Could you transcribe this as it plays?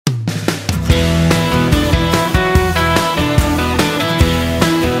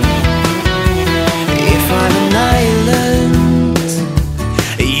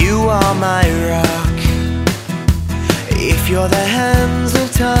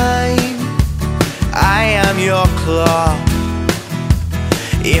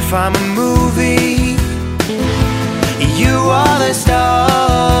If I'm a movie, you are the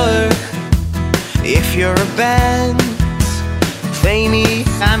star. If you're a band, play me,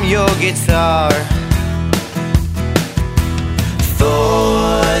 I'm your guitar.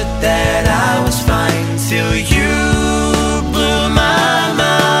 Thought that I was fine till you blew my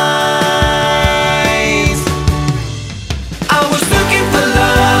mind. I was looking for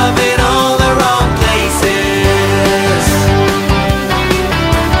love in all the wrong places,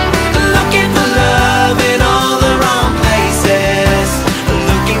 looking for love in all the wrong places,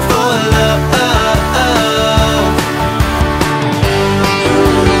 looking for love.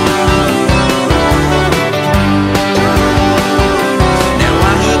 Now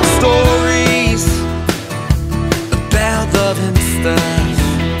I heard stories about love and stuff.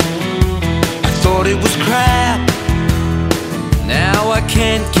 I thought it was crap, now I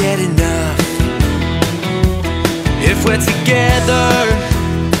can't get enough. If we're together,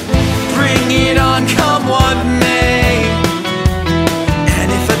 bring it on, come what may.